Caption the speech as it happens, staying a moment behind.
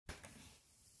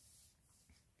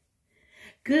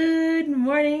Good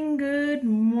morning, good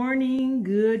morning,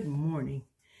 good morning.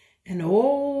 And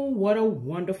oh, what a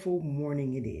wonderful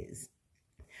morning it is.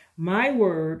 My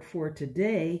word for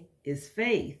today is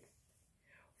faith,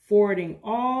 forwarding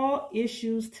all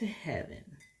issues to heaven.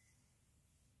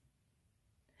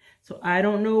 So I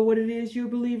don't know what it is you're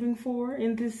believing for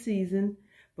in this season,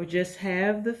 but just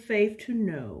have the faith to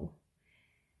know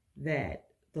that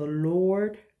the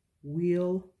Lord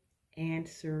will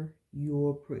answer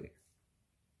your prayer.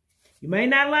 You may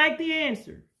not like the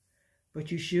answer,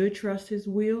 but you should trust his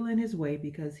will and his way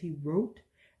because he wrote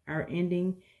our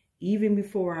ending even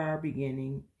before our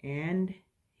beginning, and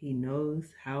he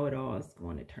knows how it all is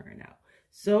going to turn out.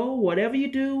 So whatever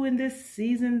you do in this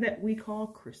season that we call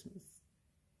Christmas,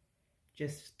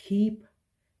 just keep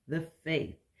the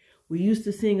faith. We used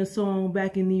to sing a song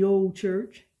back in the old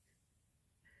church.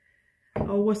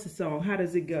 Oh, what's the song? How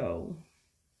does it go?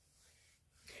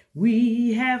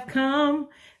 We have come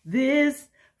this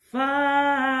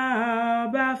far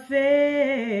by faith,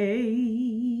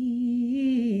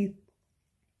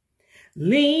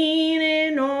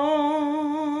 leaning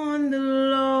on the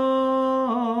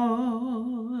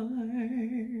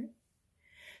Lord,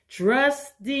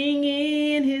 trusting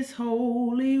in his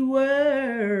holy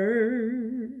word,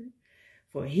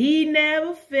 for he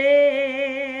never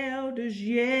failed us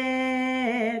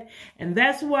yet. And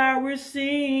that's why we're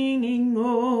singing,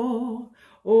 oh,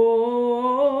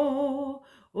 oh,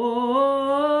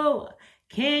 oh,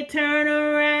 can't turn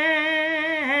around.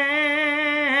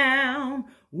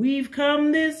 We've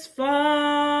come this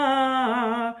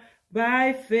far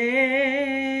by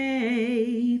faith.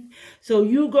 So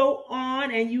you go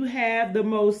on and you have the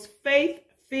most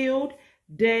faith-filled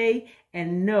day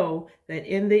and know that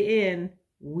in the end,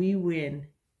 we win.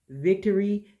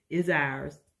 Victory is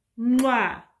ours.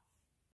 Mwah!